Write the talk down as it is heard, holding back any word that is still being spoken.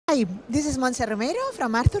Hi, this is Monse Romero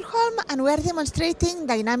from Arthur Holm, and we are demonstrating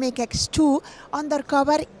Dynamic X2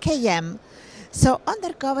 Undercover KM. So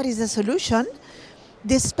Undercover is a solution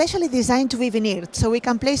specially designed to be veneered, so we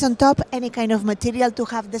can place on top any kind of material to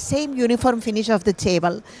have the same uniform finish of the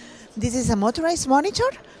table. This is a motorized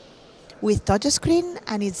monitor with touchscreen,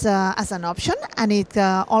 and it's as an option, and it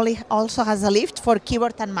also has a lift for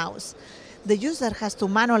keyboard and mouse. The user has to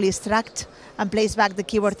manually extract and place back the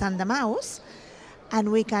keyboard and the mouse, and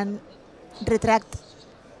we can retract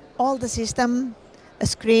all the system,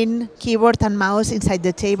 screen, keyboard and mouse inside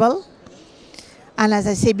the table. And as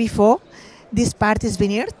I said before, this part is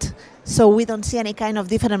veneered, so we don't see any kind of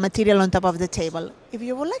different material on top of the table. If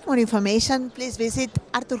you would like more information, please visit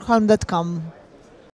arthurholm.com.